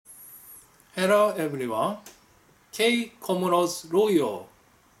Hello everyone. Kei Komuro's lawyer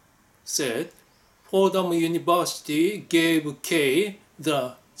said Fordham University gave Kei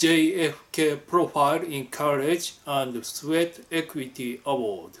the JFK Profile in College and Sweat Equity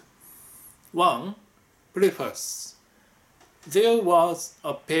Award. 1. Preface. There was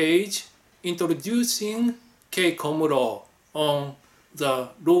a page introducing Kei Komuro on the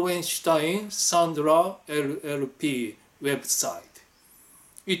Lowenstein-Sandler LLP website.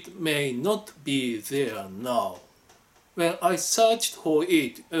 It may not be there now. When I searched for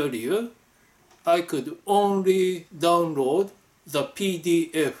it earlier, I could only download the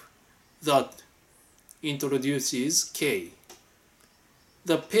PDF that introduces Kei.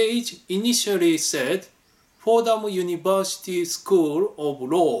 The page initially said Fordham University School of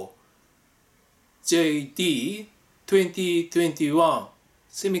Law JD 2021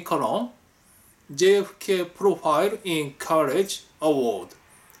 JFK Profile in College Award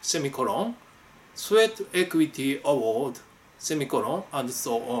Sweat Equity Award and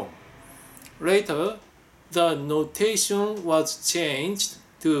so on. Later, the notation was changed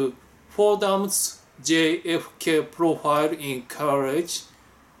to Fordham's JFK Profile in College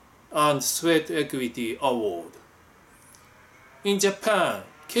and Sweat Equity Award. In Japan,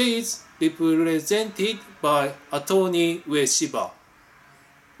 Kei is represented by Attorney Ueshiba.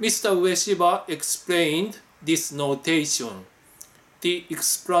 Mr. Ueshiba explained this notation. The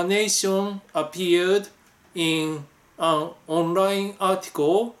explanation appeared in an online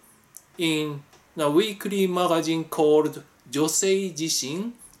article in a weekly magazine called Josei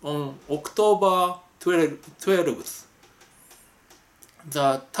Jishin on October 12th.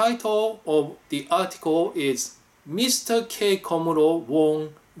 The title of the article is Mr. Kei Komuro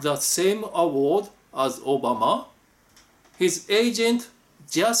won the same award as Obama. His agent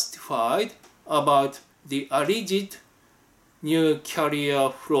justified about the alleged new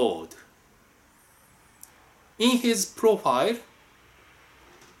career fraud. In his profile,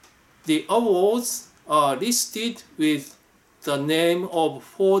 the awards are listed with the name of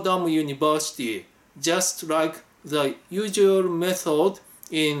Fordham University, just like the usual method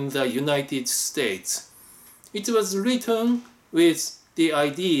in the United States. It was written with the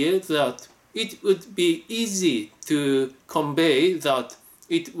idea that it would be easy to convey that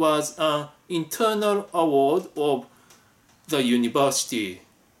it was an internal award of the university.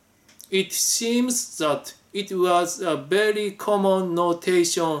 It seems that it was a very common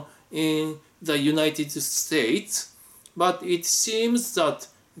notation in the United States, but it seems that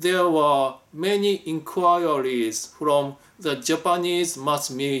there were many inquiries from the Japanese mass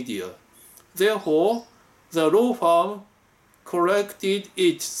media. Therefore, the law firm corrected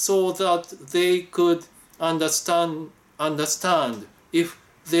it so that they could understand if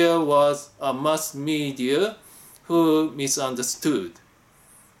there was a mass media who misunderstood.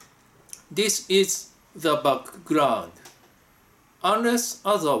 This is the background. Unless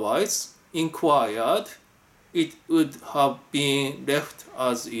otherwise inquired, it would have been left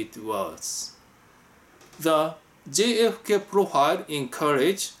as it was. The JFK Profile in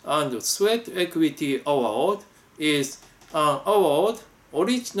College and Sweat Equity Award is an award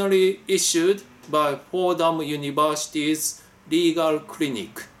originally issued by Fordham University's legal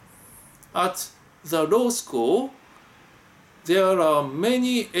clinic. At the law school, there are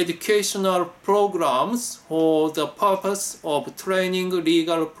many educational programs for the purpose of training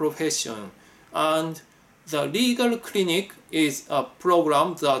legal profession, and the legal clinic is a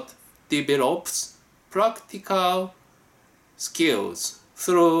program that develops practical skills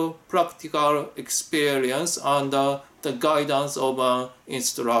through practical experience under the guidance of an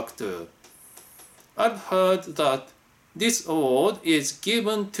instructor. I've heard that this award is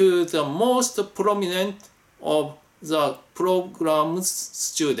given to the most prominent of the program's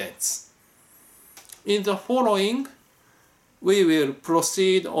students. In the following, we will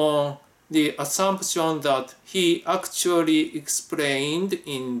proceed on the assumption that he actually explained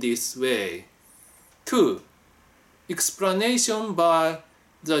in this way. 2. Explanation by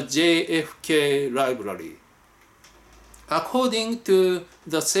the JFK Library. According to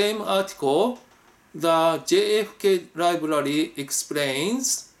the same article, the JFK Library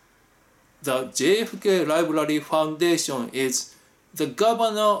explains the JFK Library Foundation is the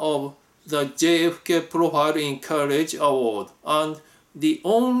governor of the JFK Profile in College Award and the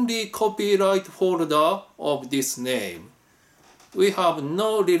only copyright holder of this name. We have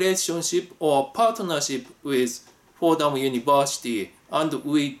no relationship or partnership with Fordham University, and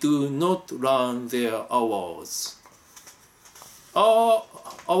we do not run their awards.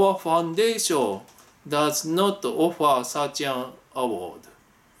 Our foundation does not offer such an award.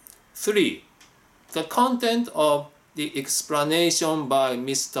 3. The content of the explanation by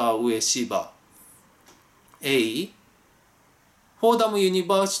Mr. Ueshiba. A. Fordham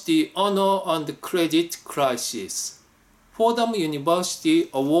University Honor and Credit Crisis. Fordham University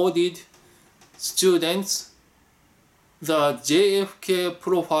awarded students the JFK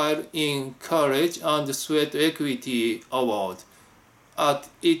Profile in Courage and Sweat Equity Award at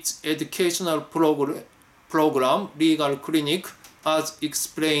its educational program Legal Clinic, as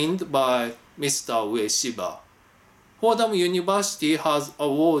explained by Mr. Ueshiba. Fordham University has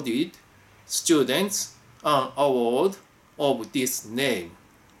awarded students an award of this name.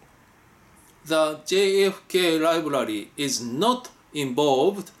 The JFK Library is not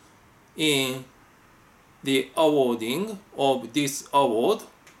involved in the awarding of this award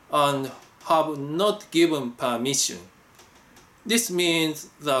and have not given permission. This means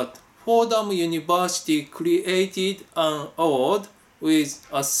that Fordham University created an award with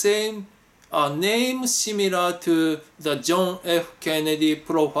a name similar to the John F. Kennedy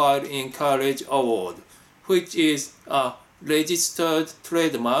Profile in Courage Award, which is a registered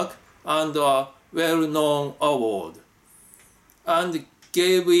trademark and a well-known award, and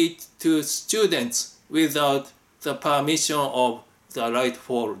gave it to students without the permission of the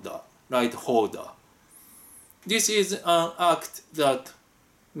right holder. This is an act that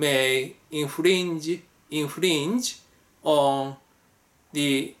may infringe on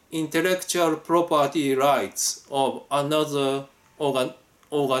the intellectual property rights of another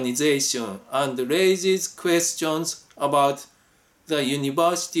organization and raises questions about the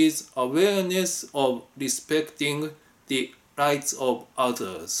university's awareness of respecting the rights of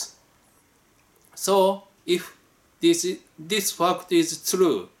others. So, if this fact is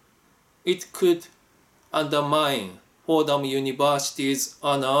true, it could undermine Fordham University's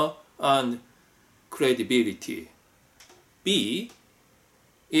honor and credibility. B.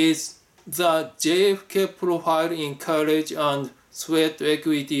 Is the JFK Profile in Courage and Sweat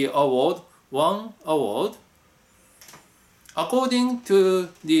Equity Award one award? According to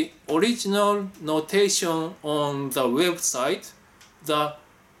the original notation on the website, the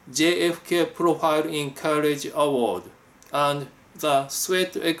JFK Profile in Courage Award and the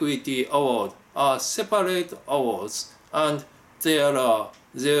Sweat Equity Award are separate awards, and there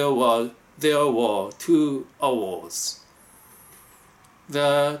were two awards.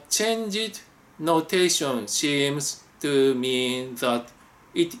 The changed notation seems to mean that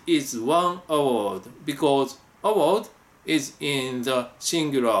it is one award because award is in the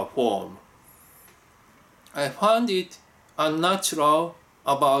singular form. I found it unnatural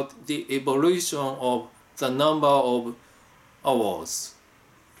about the evolution of the number of awards.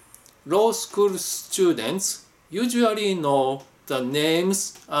 Law school students usually know the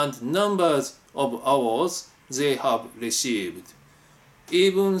names and numbers of awards they have received.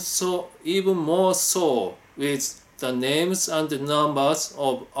 Even more so with the names and numbers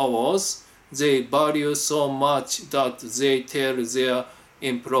of awards they value so much that they tell their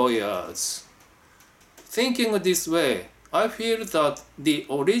employers. Thinking this way, I feel that the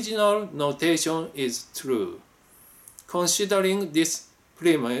original notation is true. Considering this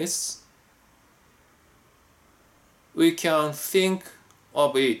premise, we can think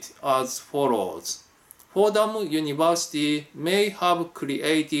of it as follows. Fordham University may have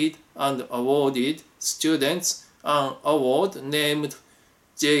created and awarded students an award named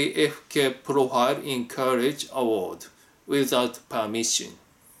JFK Profile in Courage Award without permission.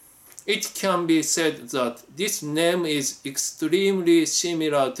 It can be said that this name is extremely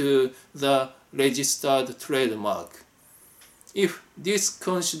similar to the registered trademark. If this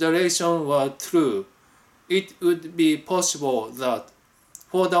consideration were true, it would be possible that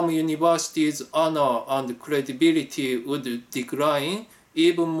Fordham University's honor and credibility would decline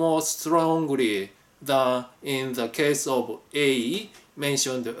even more strongly than in the case of A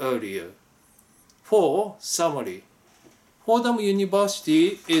mentioned earlier. For summary, Fordham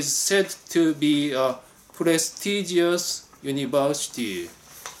University is said to be a prestigious university.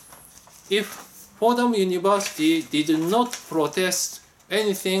 If Fordham University did not protest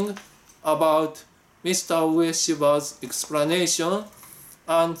anything about Mr. Ueshiba's explanation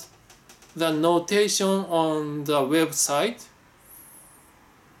and the notation on the website,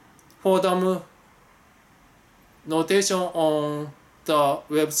 Fordham notation on the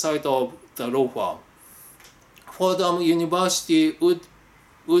website of the law firm, Fordham University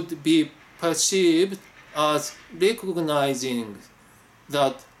would be perceived as recognizing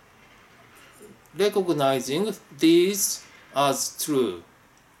these as true.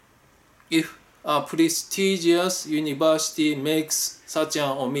 If a prestigious university makes such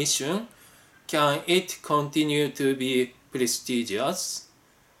an omission, can it continue to be prestigious?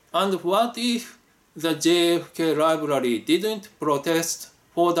 And what if the JFK Library didn't protest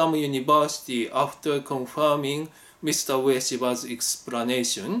Fordham University after confirming Mr. Ueshiba's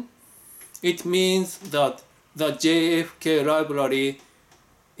explanation, it means that the JFK Library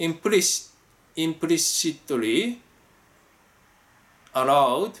implicitly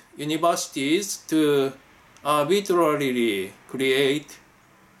allowed universities to arbitrarily create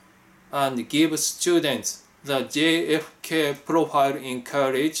and give students the JFK Profile in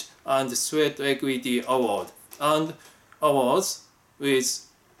College and Sweat Equity Award and awards with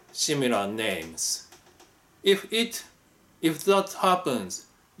similar names. If that happens,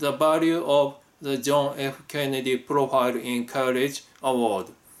 the value of the John F. Kennedy Profile in College Award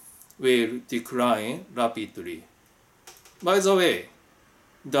will decline rapidly. By the way,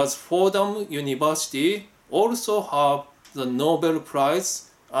 does Fordham University also have the Nobel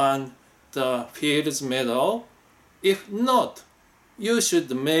Prize and the Fields Medal? If not, you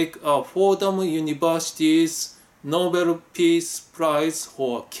should make a Fordham University's Nobel Peace Prize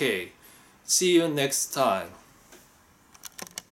for Kei. See you next time.